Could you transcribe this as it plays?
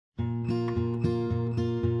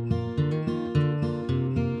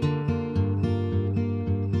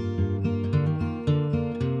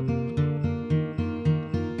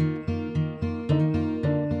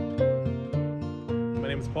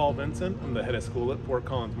Paul Vincent. I'm the head of school at Fort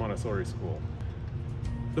Collins Montessori School.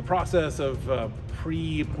 The process of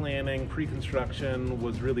pre-planning, pre-construction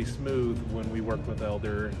was really smooth when we worked with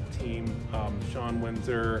Elder team. Sean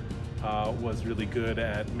Windsor was really good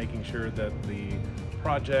at making sure that the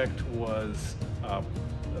project was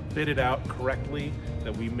bidded out correctly,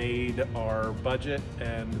 that we made our budget,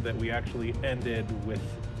 and that we actually ended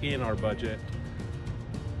within our budget.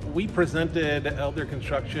 We presented Elder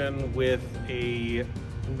Construction with a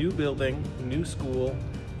new building, new school,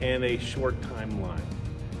 and a short timeline.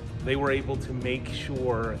 They were able to make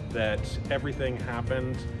sure that everything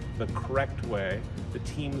happened the correct way, the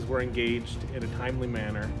teams were engaged in a timely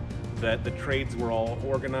manner, that the trades were all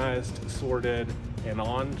organized, sorted, and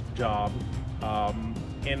on job.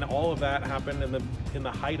 And all of that happened in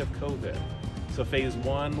the height of COVID. So phase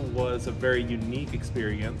one was a very unique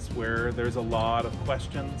experience where there's a lot of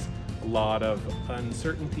questions, a lot of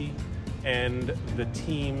uncertainty, and the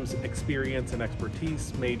team's experience and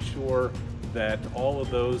expertise made sure that all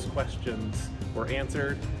of those questions were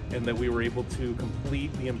answered and that we were able to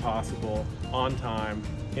complete the impossible on time,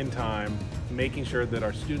 in time, making sure that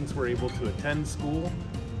our students were able to attend school.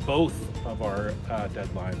 Both of our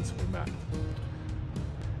deadlines were met.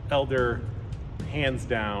 Elder, hands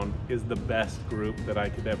down, is the best group that I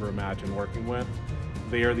could ever imagine working with.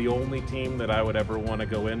 They are the only team that I would ever want to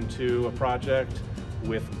go into a project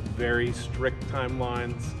with very strict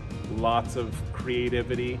timelines, lots of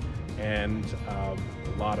creativity, and a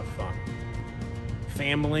lot of fun.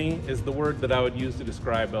 Family is the word that I would use to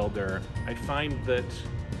describe Elder. I find that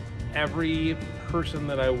every person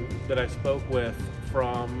that I spoke with,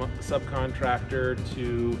 from subcontractor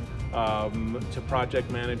to project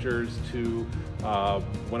managers to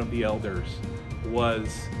one of the elders,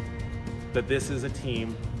 was that this is a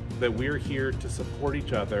team, that we're here to support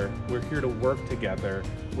each other, we're here to work together,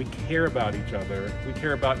 we care about each other, we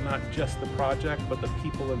care about not just the project but the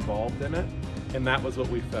people involved in it, and that was what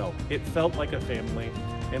we felt. It felt like a family,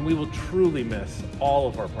 and we will truly miss all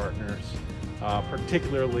of our partners,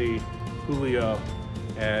 particularly Julio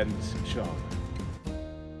and Sean.